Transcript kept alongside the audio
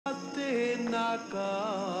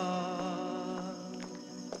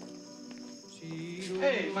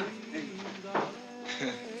Hey, man.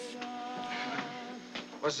 Hey.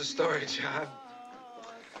 What's the story, John?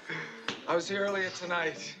 I was here earlier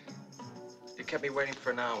tonight. You kept me waiting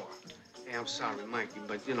for an hour. Hey, I'm sorry, Mikey,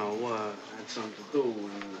 but, you know, I had something to do,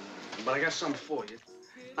 and, but I got something for you.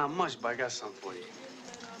 Not much, but I got something for you.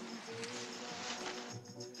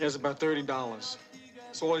 Here's about $30.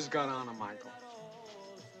 That's all he's got on him, Michael.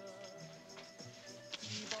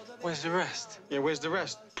 Where's the rest? Yeah, where's the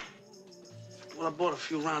rest? Well, I bought a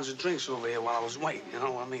few rounds of drinks over here while I was waiting, you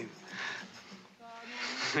know? I mean...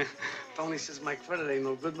 Tony says my credit ain't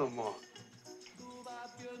no good no more.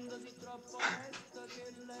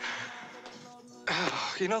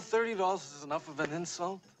 You know, $30 is enough of an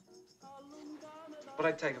insult. But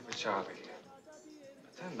I take it for Charlie.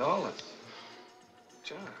 $10.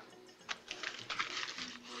 John.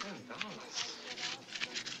 $10.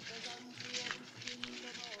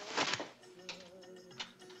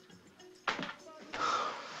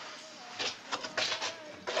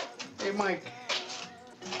 Hey, Mike.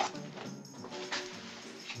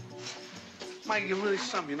 Mike, you're really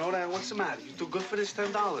something, you know that? What's the matter? You too good for this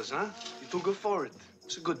 $10, huh? You too good for it.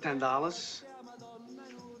 It's a good $10.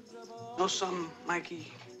 Know something,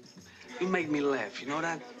 Mikey? You make me laugh, you know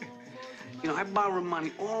that? You know, I borrow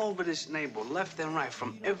money all over this neighborhood, left and right,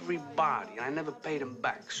 from everybody, and I never paid them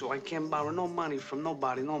back. So I can't borrow no money from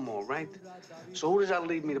nobody no more, right? So who does that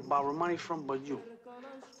leave me to borrow money from but you?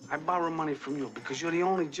 I borrow money from you because you're the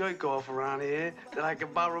only jerk-off around here that I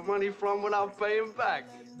can borrow money from without paying back,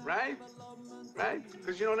 right? Right?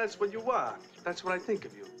 Because, you know, that's what you are. That's what I think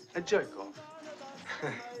of you, a jerk-off.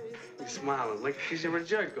 You're smiling like because you're a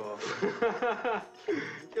jerk-off.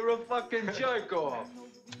 You're a fucking jerk-off.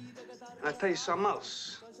 And I'll tell you something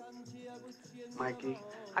else, Mikey.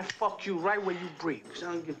 I fuck you right where you breathe because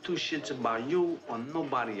I don't give two shits about you or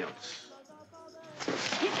nobody else.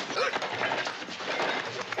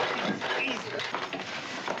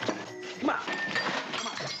 Come on.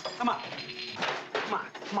 Come on. Come on.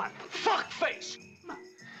 Come on. Fuck face. Come on.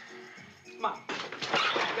 Come on.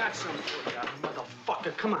 I got something for you,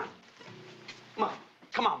 motherfucker. Come on. Come on.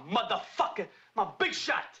 Come on, motherfucker. My big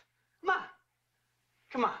shot. Come on.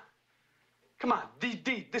 Come on. Come on.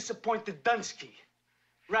 DD, disappointed Dunsky.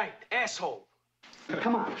 Right, asshole.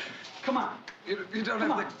 Come on. Come on. You don't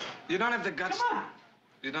have the guts. Come on.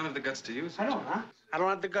 You don't have the guts to use it. I don't, huh? I don't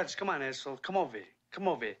have the guts. Come on, asshole. Come over here. Come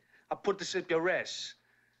over here. I'll put this up your ass.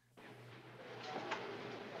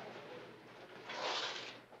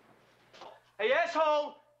 Hey,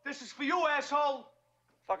 asshole! This is for you, asshole!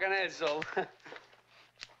 Fucking asshole.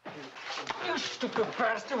 You stupid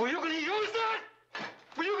bastard! Were you gonna use that?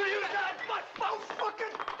 Were you gonna use that? I'll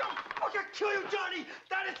fucking kill you, Johnny!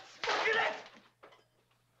 That is fucking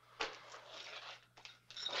it!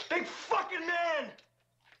 Big fucking man!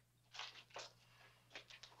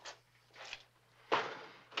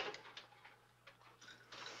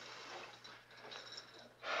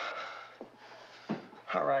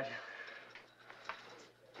 All right.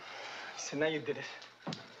 So now you did it.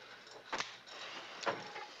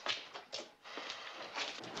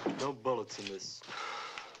 No bullets in this.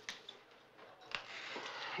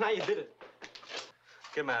 Now you did it.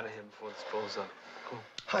 Get him out of here before this blows up. Go.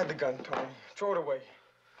 Hide the gun, Tony. Throw it away.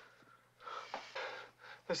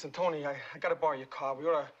 Listen, Tony, I gotta borrow your car. We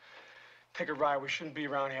ought to take a ride. We shouldn't be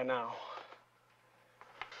around here now.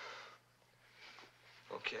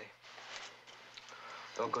 Okay.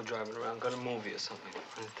 Don't go driving around. Go to a movie or something.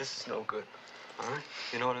 This is no good. All right?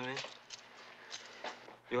 You know what I mean?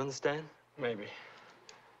 You understand? Maybe.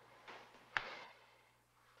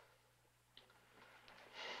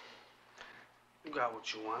 You got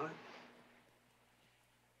what you wanted.